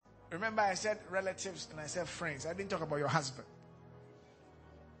Remember I said relatives and I said friends. I didn't talk about your husband.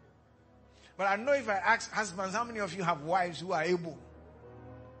 But I know if I ask husbands, how many of you have wives who are able?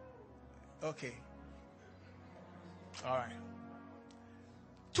 Okay. All right.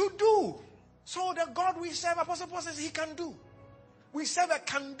 To do. So the God we serve, Apostle Paul says he can do. We serve a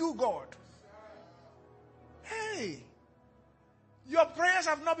can-do God. Hey. Your prayers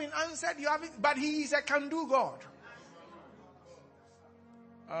have not been answered, but he is a can-do God.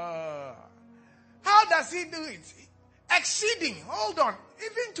 How does he do it? Exceeding. Hold on.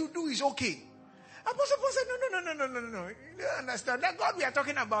 Even to do is okay. Apostle Paul said, no. You don't understand. That God we are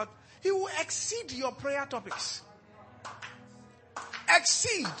talking about, he will exceed your prayer topics.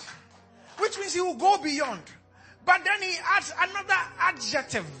 Exceed. Which means he will go beyond. But then he adds another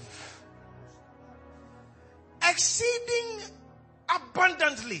adjective. Exceeding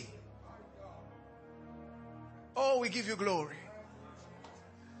abundantly. Oh, we give you glory.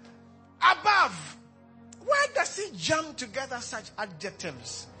 Above. Where does he jam together such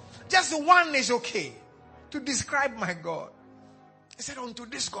adjectives? Just one is okay to describe my God. He said, unto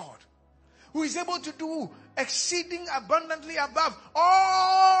this God, who is able to do exceeding abundantly above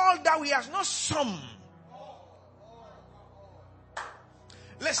all that we have, not some.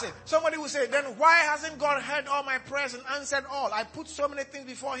 Listen, somebody will say, then why hasn't God heard all my prayers and answered all? I put so many things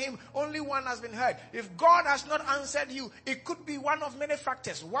before him, only one has been heard. If God has not answered you, it could be one of many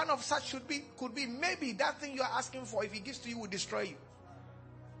factors. One of such could be maybe that thing you are asking for, if he gives to you, will destroy you.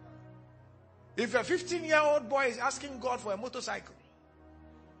 If a 15-year-old boy is asking God for a motorcycle,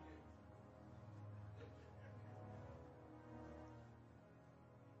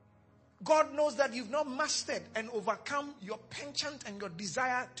 God knows that you've not mastered and overcome your penchant and your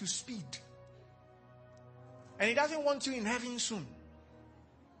desire to speed. And he doesn't want you in heaven soon.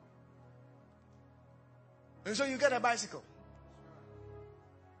 And so you get a bicycle.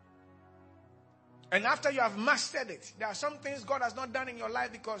 And after you have mastered it, there are some things God has not done in your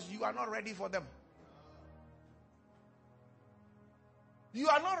life because you are not ready for them. You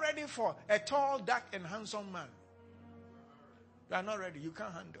are not ready for a tall, dark, and handsome man. You are not ready. You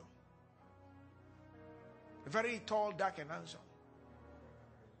can't handle. Very tall, dark, and handsome.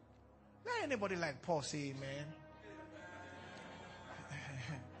 Let anybody like Paul say amen?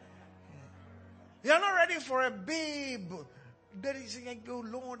 You are not ready for a babe that is like, oh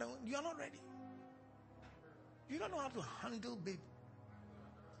Lord, you are not ready. You don't know how to handle babe.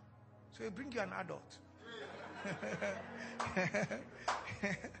 So you bring you an adult.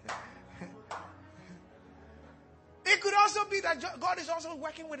 It could also be that God is also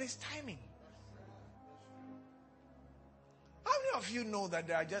working with his timing. How many of you know that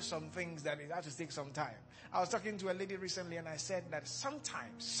there are just some things that it has to take some time? I was talking to a lady recently and I said that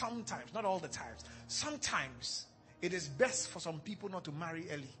sometimes, not all the times, sometimes it is best for some people not to marry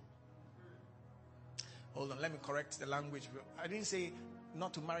early. Hold on, let me correct the language. I didn't say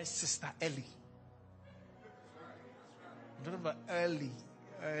not to marry Sister Ellie. I'm talking about early.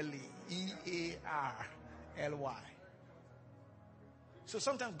 E-A-R-L-Y. So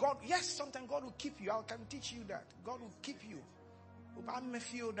sometimes God will keep you. I can teach you that. God will keep you.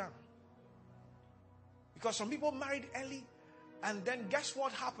 Because some people married early and then guess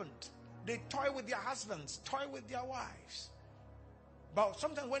what happened? They toy with their husbands, toy with their wives. But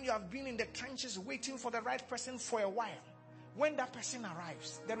sometimes when you have been in the trenches waiting for the right person for a while, when that person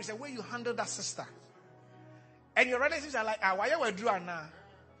arrives, there is a way you handle that sister. And your relatives are like, why are you doing now?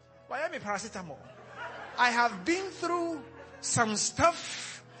 Why am I paracetamol? I have been through some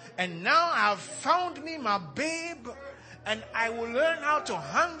stuff and now I have found me my babe and I will learn how to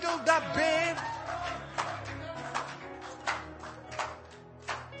handle that babe.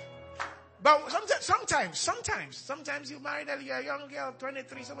 But sometimes you married early, you're a young girl,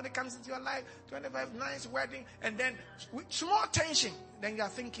 23, somebody comes into your life, 25, nice wedding, and then with small tension, then you're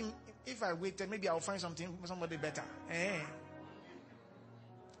thinking, if I wait, then maybe I'll find somebody better.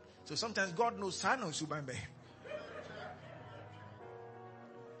 So sometimes God knows Sano Subambe.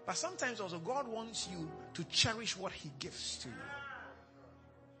 But sometimes also God wants you to cherish what he gives to you.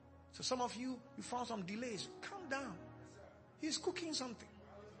 So some of you found some delays. Calm down. He's cooking something.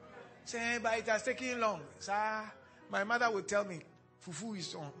 Say, but it has taken long. Sir, my mother will tell me, fufu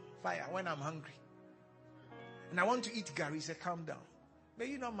is on fire when I'm hungry. And I want to eat gari. He said, calm down. May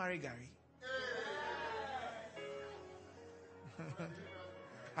you not marry gari.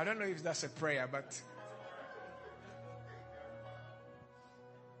 I don't know if that's a prayer, but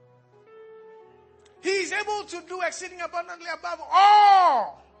he is able to do exceeding abundantly above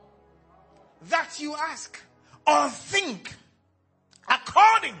all that you ask or think,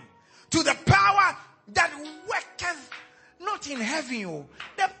 according to the power that worketh not in heaven,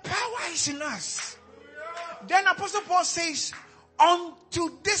 the power Christ in us. Then Apostle Paul says, unto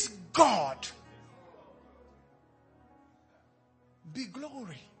this God be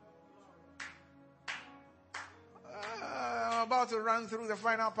glory. I'm about to run through the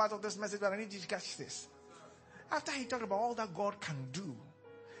final part of this message, but I need you to catch this. After he talked about all that God can do,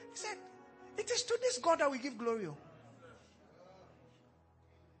 he said, it is to this God that we give glory.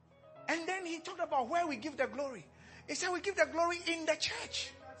 And then he talked about where we give the glory. He said we give the glory in the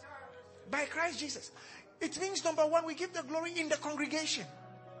church by Christ Jesus. It means, number one, we give the glory in the congregation.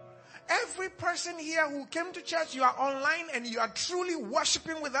 Every person here who came to church, you are online and you are truly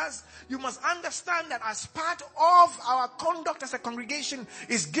worshiping with us, you must understand that as part of our conduct as a congregation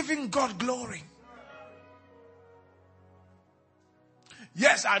is giving God glory.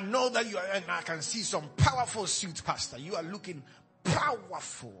 Yes, I know that you are, and I can see some powerful suits, Pastor. You are looking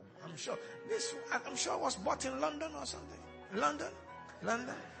powerful. I'm sure it was bought in London or something.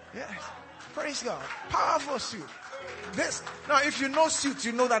 London. Yes. Praise God. Powerful suit. If you know suits,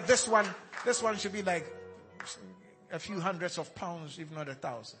 you know that this one should be like a few hundreds of pounds, if not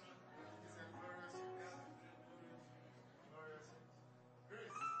 1,000.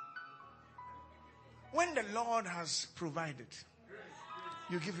 When the Lord has provided,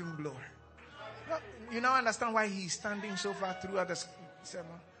 you give him glory. You now understand why he's standing so far throughout the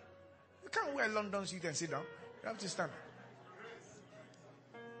sermon. You can't wear London suit and sit down. You have to stand.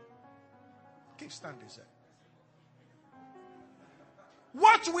 Keep standing, sir.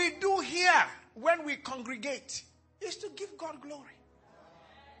 What we do here when we congregate is to give God glory.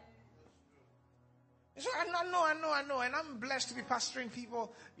 So I know. And I'm blessed to be pastoring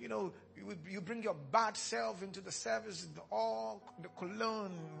people. You know, you bring your bad self into the service. All the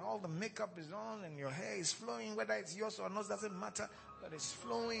cologne, all the makeup is on and your hair is flowing. Whether it's yours or not doesn't matter. But it's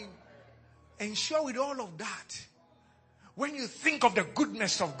flowing. Ensure with all of that, when you think of the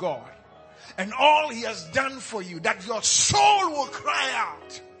goodness of God and all he has done for you, that your soul will cry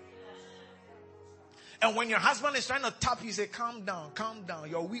out. And when your husband is trying to tap you, say, calm down.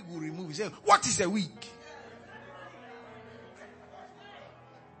 Your wig will remove. You say, what is a wig?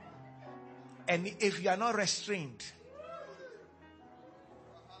 And if you are not restrained,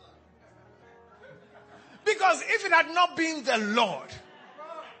 because if it had not been the Lord,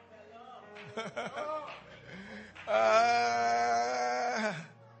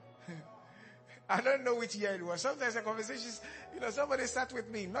 I don't know which year it was. Sometimes the conversations, somebody sat with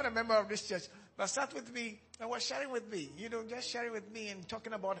me, not a member of this church, but sat with me and was sharing with me, just sharing with me and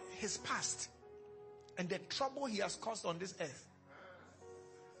talking about his past and the trouble he has caused on this earth.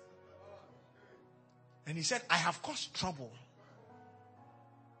 And he said, I have caused trouble.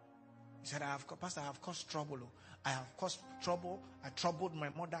 He said, Pastor, I have caused trouble. I have caused trouble. I troubled my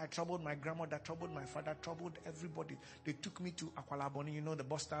mother. I troubled my grandmother. I troubled my father. I troubled everybody. They took me to Akwalaboni, the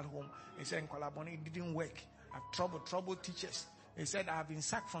Boston home. He said, in Akwalaboni, it didn't work. I've troubled teachers. He said, I've been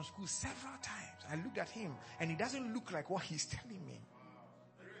sacked from school several times. I looked at him, and he doesn't look like what he's telling me.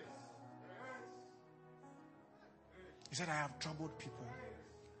 He said, I have troubled people.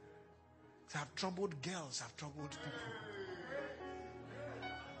 He said, I've troubled girls. I've troubled people.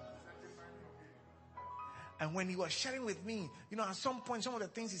 And when he was sharing with me, at some point, some of the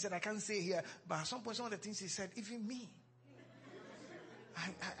things he said, I can't say here, but at some point, some of the things he said, even me,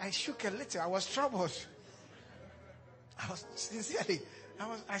 I shook a little. I was troubled.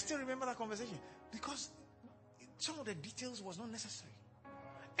 I still remember that conversation because some of the details was not necessary.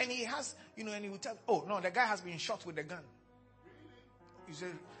 And he has, and he would tell, oh no, the guy has been shot with a gun. He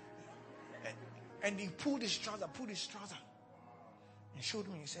said, and he pulled his trouser, and showed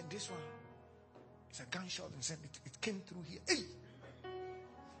me. He said, this one. It's a gunshot, and said it came through here. Hey!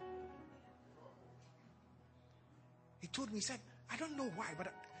 He told me, he said, I don't know why, but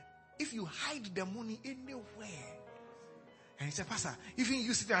if you hide the money anywhere, and he said, Pastor, even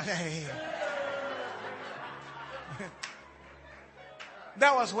you sit there, hey.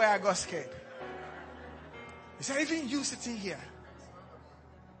 That was where I got scared. He said, even you sitting here.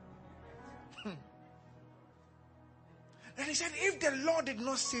 And he said, if the Lord did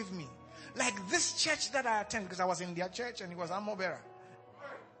not save me, like this church that I attend, because I was in their church and it was Amobera.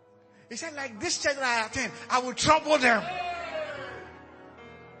 He said, like this church that I attend, I will trouble them.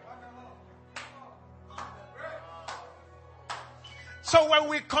 So when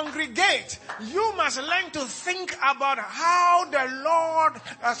we congregate, you must learn to think about how the Lord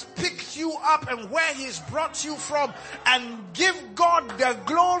has picked you up and where he's brought you from, and give God the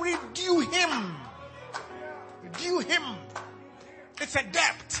glory due him. Due him. It's a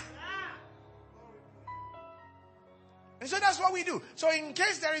debt. And so that's what we do. So in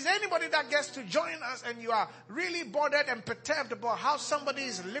case there is anybody that gets to join us and you are really bothered and perturbed about how somebody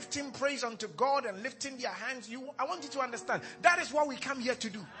is lifting praise unto God and lifting their hands, I want you to understand, that is what we come here to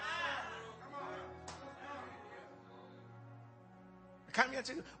do. Come here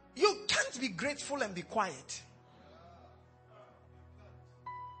to do. You can't be grateful and be quiet.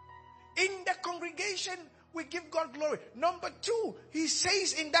 In the congregation, we give God glory. Number 2, he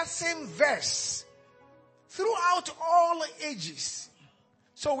says in that same verse, throughout all ages.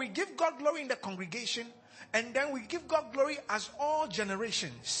 So we give God glory in the congregation, and then we give God glory as all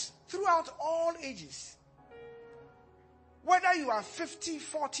generations. Throughout all ages. Whether you are 50,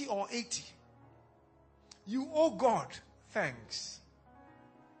 40, or 80, you owe God thanks.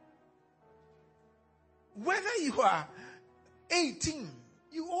 Whether you are 18,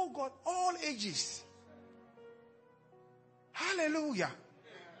 you owe God all ages. Hallelujah.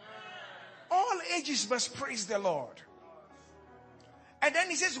 All ages must praise the Lord. And then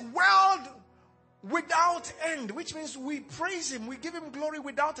he says, world without end, which means we praise him, we give him glory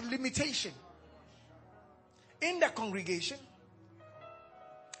without limitation. In the congregation,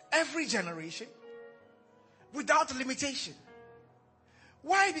 every generation, without limitation.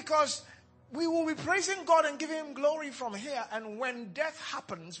 Why? Because we will be praising God and giving him glory from here, and when death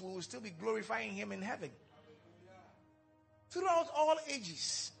happens, we will still be glorifying him in heaven. Throughout all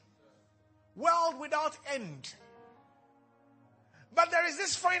ages. World without end. But there is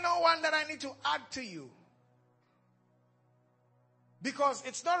this final one that I need to add to you. Because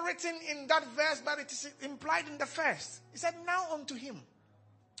it's not written in that verse, but it is implied in the first. He said, now unto him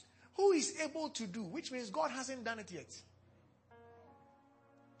who is able to do, which means God hasn't done it yet.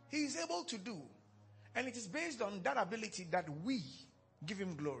 He is able to do. And it is based on that ability that we give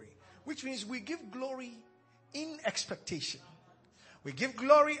him glory. Which means we give glory in expectation. We give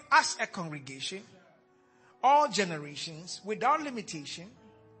glory as a congregation, all generations, without limitation,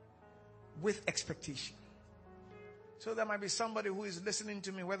 with expectation. So there might be somebody who is listening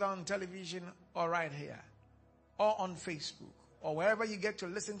to me, whether on television or right here, or on Facebook, or wherever you get to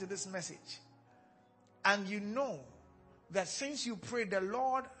listen to this message. And you know that since you prayed, the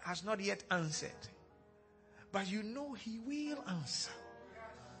Lord has not yet answered. But you know he will answer.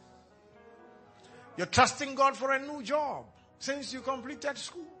 You're trusting God for a new job since you completed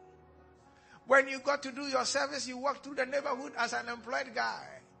school. When you got to do your service, you walked through the neighborhood as an employed guy.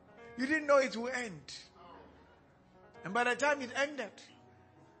 You didn't know it would end. And by the time it ended,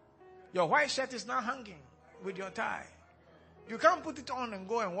 your white shirt is now hanging with your tie. You can't put it on and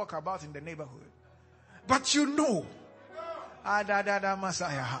go and walk about in the neighborhood. But you know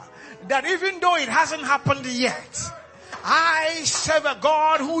that even though it hasn't happened yet, I serve a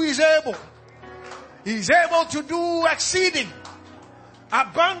God who is able. He's able to do exceeding,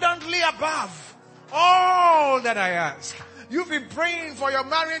 abundantly above all that I ask. You've been praying for your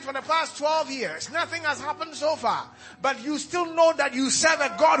marriage for the past 12 years. Nothing has happened so far. But you still know that you serve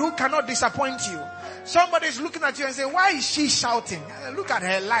a God who cannot disappoint you. Somebody's looking at you and saying, why is she shouting? Look at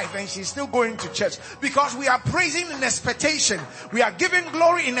her life and she's still going to church. Because we are praising in expectation. We are giving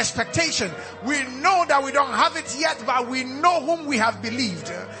glory in expectation. We know that we don't have it yet, but we know whom we have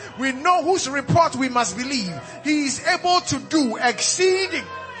believed. We know whose report we must believe. He is able to do exceeding,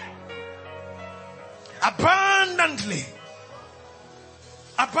 abundantly,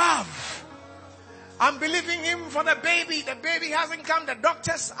 above. I'm believing him for the baby. The baby hasn't come. The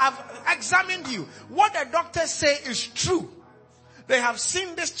doctors have examined you. What the doctors say is true. They have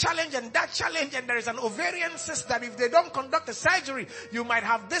seen this challenge and that challenge, and there is an ovarian cyst that if they don't conduct a surgery, you might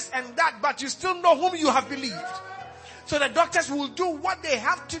have this and that, but you still know whom you have believed. So the doctors will do what they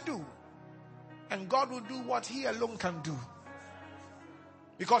have to do. And God will do what he alone can do.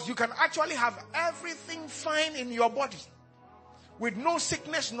 Because you can actually have everything fine in your body with no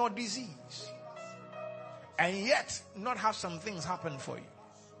sickness nor disease, and yet not have some things happen for you.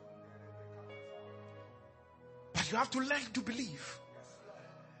 But you have to learn to believe.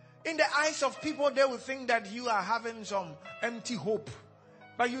 In the eyes of people, they will think that you are having some empty hope.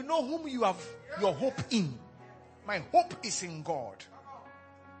 But you know whom you have your hope in. My hope is in God.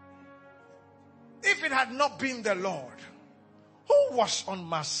 If it had not been the Lord who was on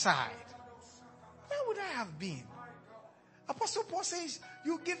my side, where would I have been? Apostle Paul says,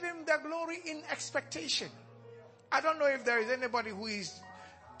 you give him the glory in expectation. I don't know if there is anybody who is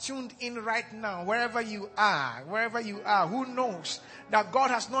tuned in right now, wherever you are, who knows that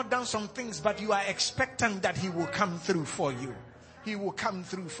God has not done some things, but you are expectant that he will come through for you. He will come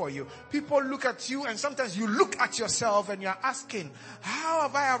through for you. People look at you, and sometimes you look at yourself and you're asking, how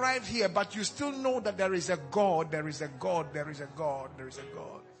have I arrived here? But you still know that there is a God, there is a God, there is a God, there is a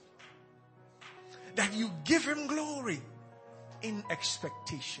God. That you give him glory in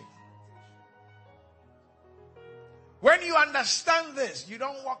expectation. When you understand this, you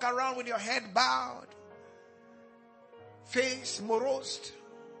don't walk around with your head bowed, face morose,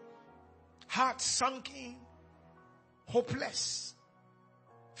 heart sunken, hopeless,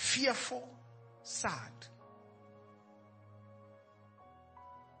 fearful, sad.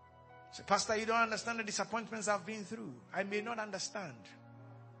 Say, Pastor, you don't understand the disappointments I've been through. I may not understand.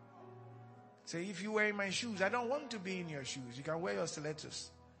 Say, if you wear my shoes, I don't want to be in your shoes. You can wear your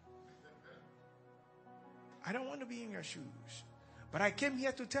stilettos. I don't want to be in your shoes. But I came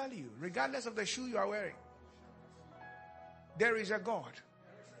here to tell you, regardless of the shoe you are wearing, there is a God.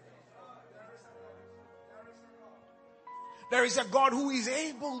 There is a God who is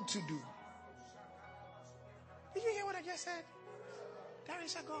able to do. Did you hear what I just said? There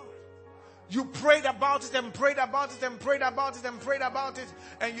is a God. You prayed about it and prayed about it and prayed about it and prayed about it,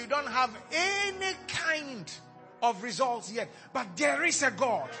 and you don't have any kind of results yet. But there is a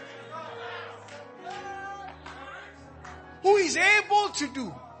God who is able to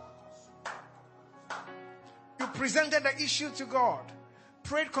do. You presented the issue to God,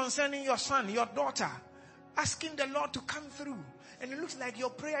 prayed concerning your son, your daughter, asking the Lord to come through. And it looks like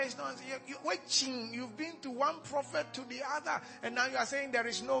your prayer is not, you're watching. You've been to one prophet to the other, and now you are saying there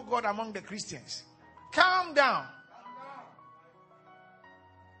is no God among the Christians. Calm down.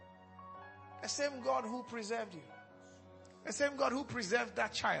 The same God who preserved you. The same God who preserved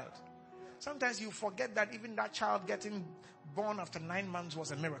that child. Sometimes you forget that even that child getting born after 9 months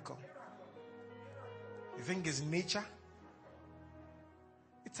was a miracle. You think it's nature?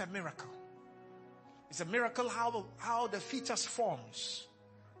 It's a miracle. It's a miracle how the fetus forms.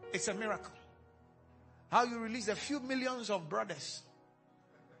 It's a miracle. How you release a few millions of brothers,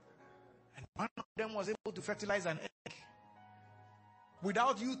 and one of them was able to fertilize an egg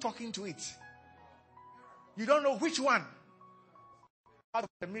without you talking to it. You don't know which one out of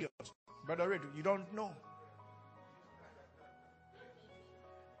the millions. But already you don't know.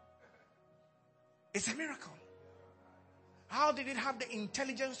 It's a miracle. How did it have the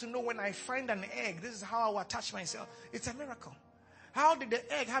intelligence to know when I find an egg, this is how I will attach myself? It's a miracle. How did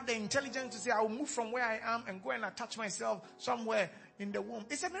the egg have the intelligence to say, I will move from where I am and go and attach myself somewhere in the womb?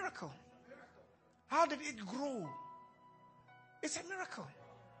 It's a miracle. How did it grow? It's a miracle.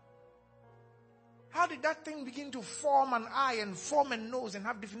 How did that thing begin to form an eye and form a nose and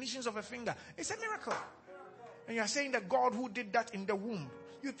have definitions of a finger? It's a miracle. And you are saying that God who did that in the womb,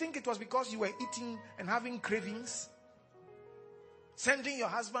 you think it was because you were eating and having cravings? Sending your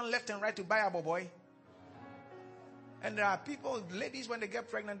husband left and right to buy a boy. And there are people, ladies, when they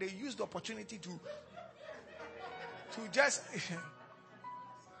get pregnant, they use the opportunity to just...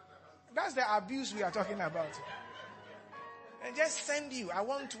 That's the abuse we are talking about. And just send you, I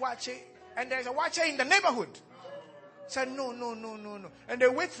want to watch it. And there's a watcher in the neighborhood. Say, no. And they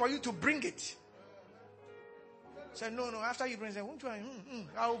wait for you to bring it. Say, no. After you bring it, won't you?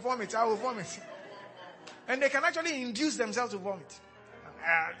 I will vomit. And they can actually induce themselves to vomit.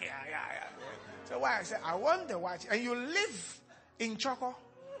 Yeah. So why I say, I want the watch. And you live in Choco.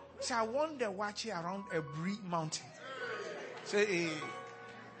 Say, I want the watch around a Brie mountain. Say, hey.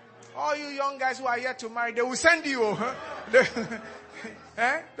 All you young guys who are yet to marry, they will send you.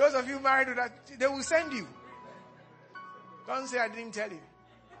 Those of you married to that, they will send you. Don't say I didn't tell you.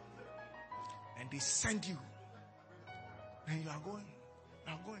 And they send you. And you are going.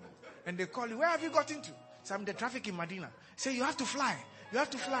 And they call you, where have you got into? So I'm the traffic in Medina. Say, you have to fly.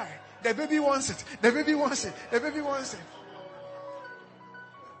 The baby wants it.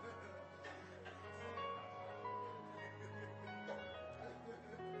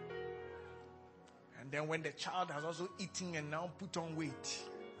 And then when the child has also eaten and now put on weight,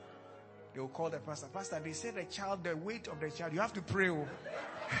 they will call the pastor. Pastor, they say the weight of the child, you have to pray. You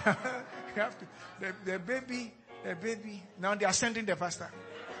have to. The baby, now they are sending the pastor.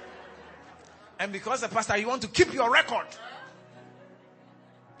 And because the pastor, you want to keep your record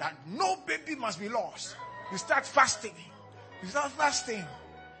that no baby must be lost. You start fasting. So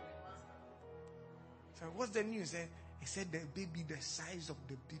what's the news? He said the baby, the size of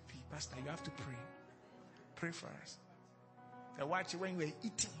the baby. Pastor, you have to pray. Pray for us. So watch when you were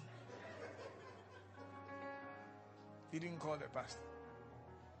eating. He didn't call the pastor.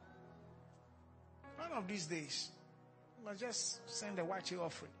 One of these days, you must just send a watch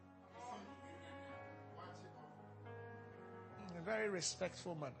offering. In a very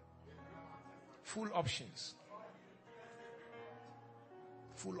respectful manner. Full options.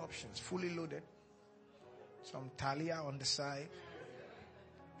 Fully loaded. Some talia on the side.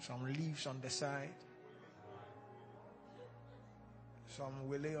 Some leaves on the side. Some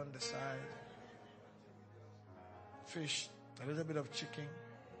willy on the side. Fish a little bit of chicken,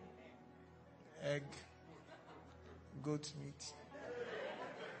 egg, goat meat.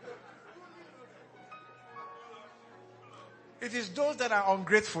 It is those that are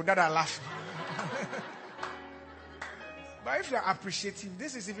ungrateful that are laughing. But if you are appreciative,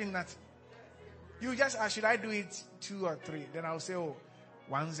 this is even nothing. You just ask, should I do it 2 or 3? Then I'll say, oh,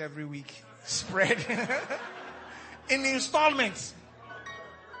 once every week. Spread. In installments.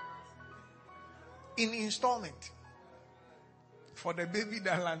 In installment. For the baby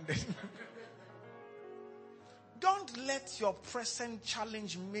that landed. Don't let your present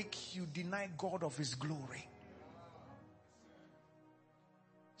challenge make you deny God of His glory.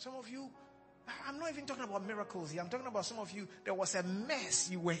 Some of you, I'm not even talking about miracles here. I'm talking about some of you, there was a mess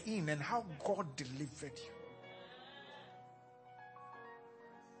you were in and how God delivered you.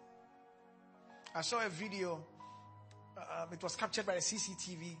 I saw a video. It was captured by the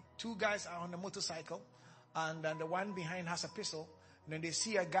CCTV. 2 guys are on a motorcycle, and the one behind has a pistol. And then they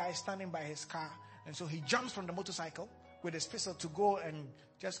see a guy standing by his car, and so he jumps from the motorcycle with his pistol to go and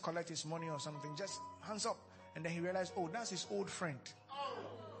just collect his money or something. Just hands up, and then he realized, oh, that's his old friend.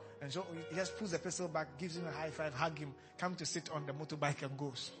 And so he just pulls the pistol back, gives him a high five, hug him, come to sit on the motorbike and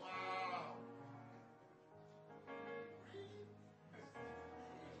goes.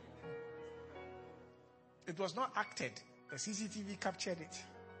 It was not acted. The CCTV captured it.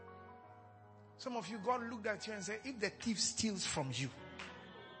 Some of you, God looked at you and said, if the thief steals from you,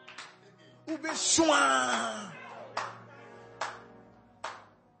 ube shwa.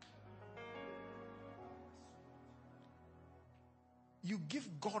 You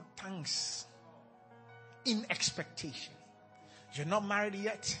give God thanks in expectation. You're not married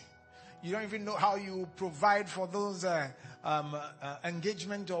yet. You don't even know how you provide for those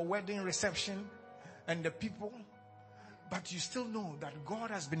engagement or wedding reception and the people. But you still know that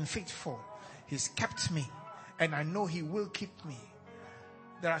God has been faithful. He's kept me. And I know He will keep me.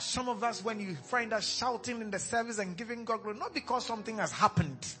 There are some of us, when you find us shouting in the service and giving God glory, not because something has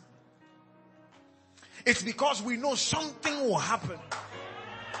happened. It's because we know something will happen.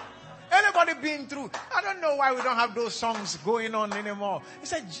 Anybody been through? I don't know why we don't have those songs going on anymore. He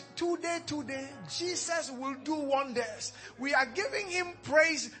said, today, Jesus will do wonders. We are giving Him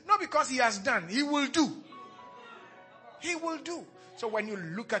praise, not because He has done. He will do. He will do. So when you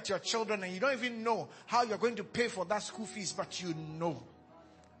look at your children and you don't even know how you're going to pay for that school fees, but you know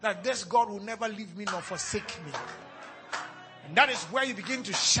that this God will never leave me nor forsake me. And that is where you begin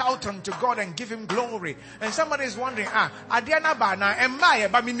to shout unto God and give Him glory. And somebody is wondering, that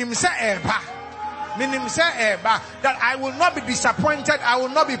I will not be disappointed, I will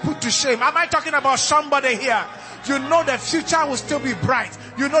not be put to shame. Am I talking about somebody here? You know the future will still be bright.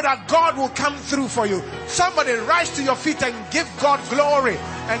 You know that God will come through for you. Somebody rise to your feet and give God glory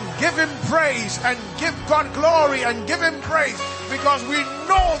and give Him praise and give God glory and give Him praise, because we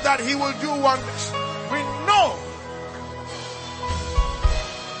know that He will do wonders. We know.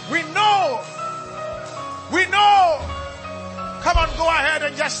 We know. We know. Come on, go ahead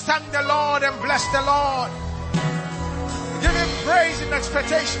and just thank the Lord and bless the Lord. Give Him praise in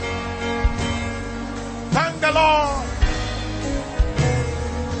expectation. Thank the Lord.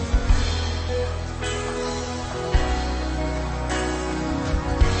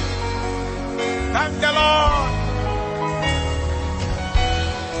 Thank the Lord.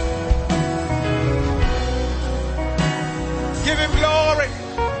 Give Him glory.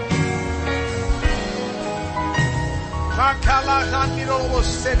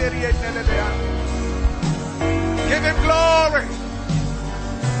 Give Him glory.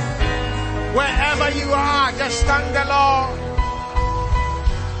 Wherever you are, just thank the Lord.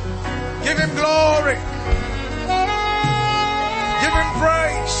 Give Him glory. Give Him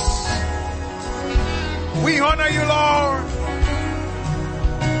praise. We honor you, Lord.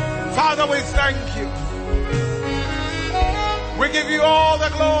 Father, we thank you. We give you all the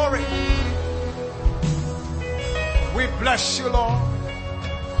glory. We bless you, Lord.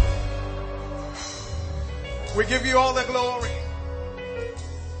 We give you all the glory.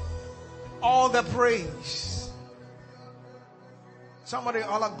 All the praise. Somebody,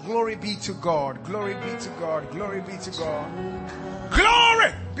 all our glory be to God. Glory be to God. Glory be to God.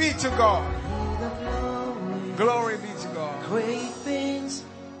 Glory be to God. Glory be to God. Great things.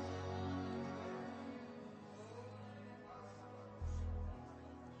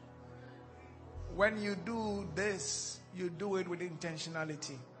 When you do this, you do it with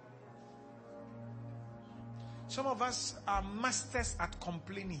intentionality. Some of us are masters at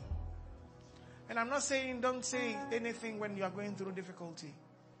complaining. And I'm not saying don't say anything when you are going through difficulty.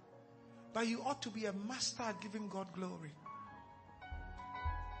 But you ought to be a master at giving God glory.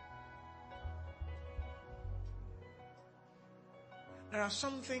 There are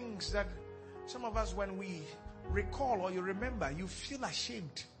some things that some of us, when we recall or you remember, you feel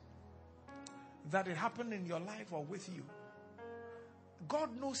ashamed that it happened in your life or with you. God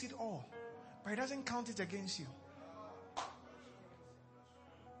knows it all, but He doesn't count it against you.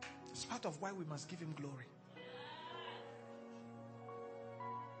 It's part of why we must give Him glory.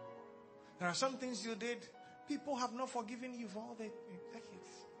 There are some things you did, people have not forgiven you for all the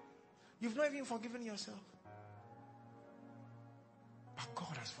decades. You've not even forgiven yourself. But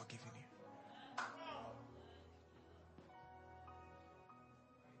God has forgiven you.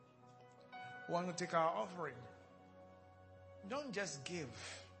 We want to take our offering. Don't just give.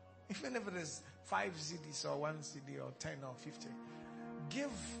 Even if it is 5 CDs or 1 CD or 10 or 50.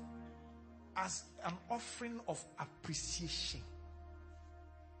 Give as an offering of appreciation.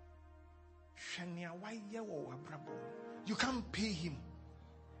 You can't pay Him.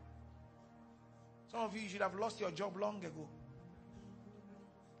 Some of you should have lost your job long ago.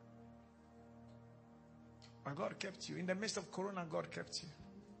 But God kept you. In the midst of Corona, God kept you.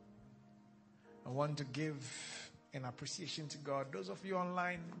 I want to give in appreciation to God. Those of you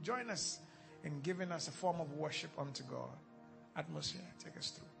online, join us in giving us a form of worship unto God. Atmosphere, take us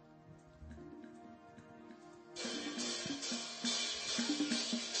through.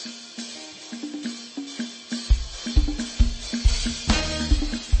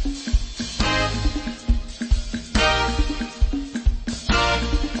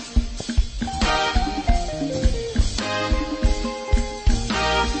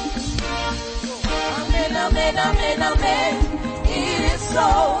 Amen, amen. It is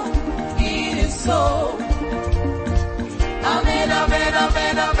so. It is so. Amen, amen,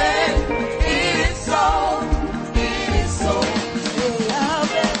 amen, amen. It is so. It is so.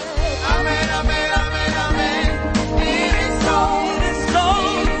 Amen. Amen, amen, amen, amen. It is so. It is so.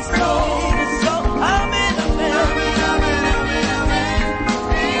 It is so. It is so. Amen, amen. Amen, amen, amen, amen.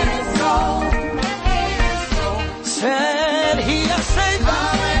 It is so. It is so. Said He has saved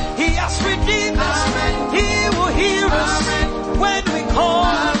us. He has redeemed us. He will hear us when we call.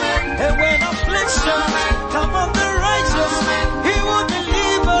 And when affliction come on the righteous, He will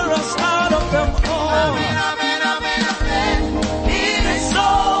deliver us out of them all. Amen, amen, amen, amen. It is so.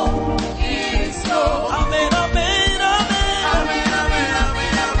 It is so. Amen, amen, amen. Amen, amen,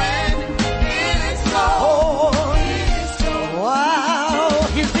 amen, amen. It is so. Oh, it is so. Wow.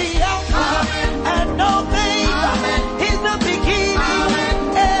 He's the Alpha and Omega. He's the beginning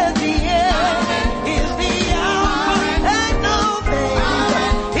and the end. He's the Alpha and Omega.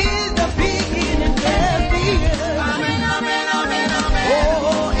 He's the beginning and the end. Amen, amen, amen, amen.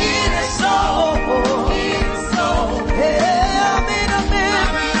 Oh, it is so. It is so. Yeah, amen, amen.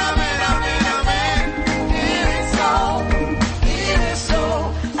 Amen, amen, amen, amen. It is so. It is so.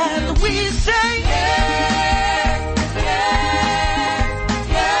 And we say yes, yes,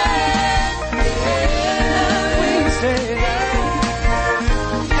 yes, yes. And we say yes,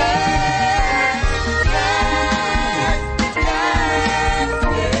 yes, yes, yes,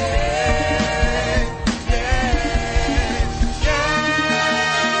 yes.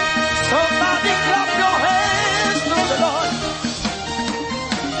 Somebody clap your hands to the Lord.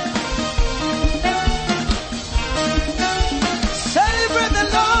 Celebrate the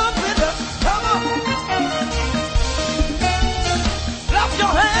Lord with us. Come on. Clap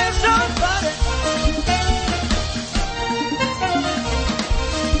your hands, somebody.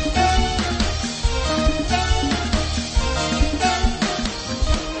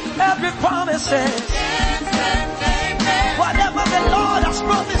 Every promise says